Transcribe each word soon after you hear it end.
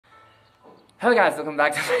Hello guys, welcome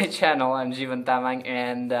back to my channel. I'm Jeevan Tamang,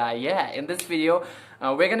 and yeah, in this video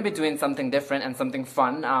we're gonna be doing something different and something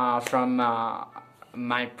fun from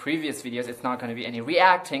my previous videos. It's not gonna be any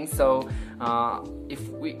reacting, so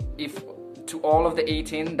if to all of the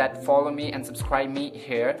 18 that follow me and subscribe me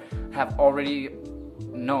here have already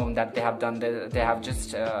known that they have done they have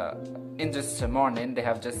just in this morning they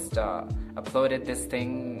have just uploaded this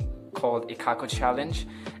thing called Ikako challenge,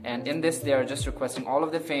 and in this they are just requesting all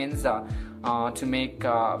of the fans to make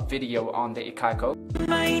a video on the Ikako.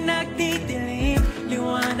 May nagtitilim,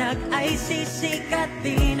 liwanag ay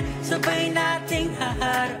sisikatin, sabay nating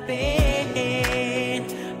haharapin.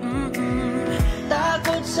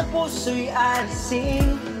 Takot sa puso'y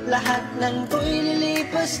alisin, lahat ng to'y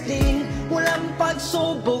lilipas din, walang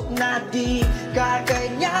pagsubok na di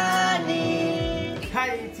kakayanin.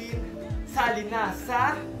 Hi 18! Sali na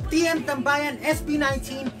sa TM Tambayan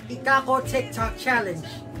SB19 Ikako TikTok Challenge.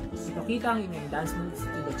 Ipakita ang inyong dance moves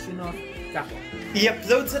to the tune of Ikako.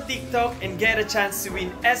 I-upload sa TikTok and get a chance to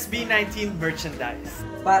win SB19 merchandise.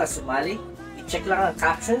 Para sumali, i-check lang ang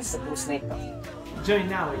captions sa post na ito. Join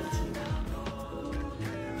now 18!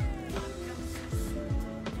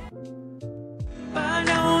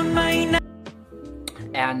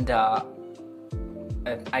 And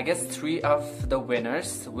I guess 3 of the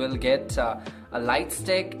winners will get a light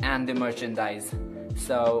stick and the merchandise.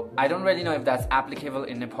 So I don't really know if that's applicable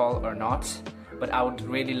in Nepal or not, but I would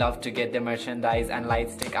really love to get the merchandise and light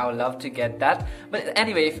stick. I would love to get that. But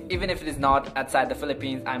anyway, even if it is not outside the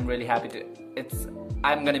Philippines, I'm really happy to.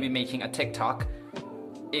 I'm gonna be making a TikTok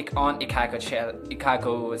on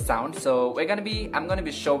Ikako sound. So I'm gonna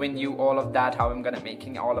be showing you all of that, how I'm gonna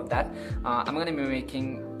making all of that. I'm gonna be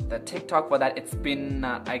making the TikTok for that. It's been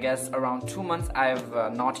I guess around 2 months I've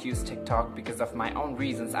not used TikTok because of my own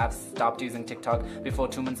reasons. I've stopped using TikTok before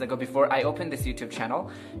 2 months ago, before I opened this YouTube channel.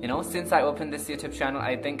 You know, since I opened this YouTube channel,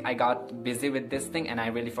 I think I got busy with this thing and I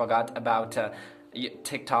really forgot about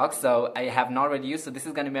TikTok, so I have not really used. So this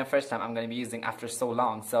is going to be my first time I'm going to be using after so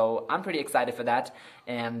long, so I'm pretty excited for that.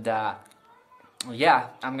 And yeah,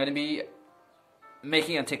 I'm going to be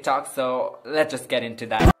making a TikTok, so let's just get into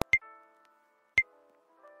that.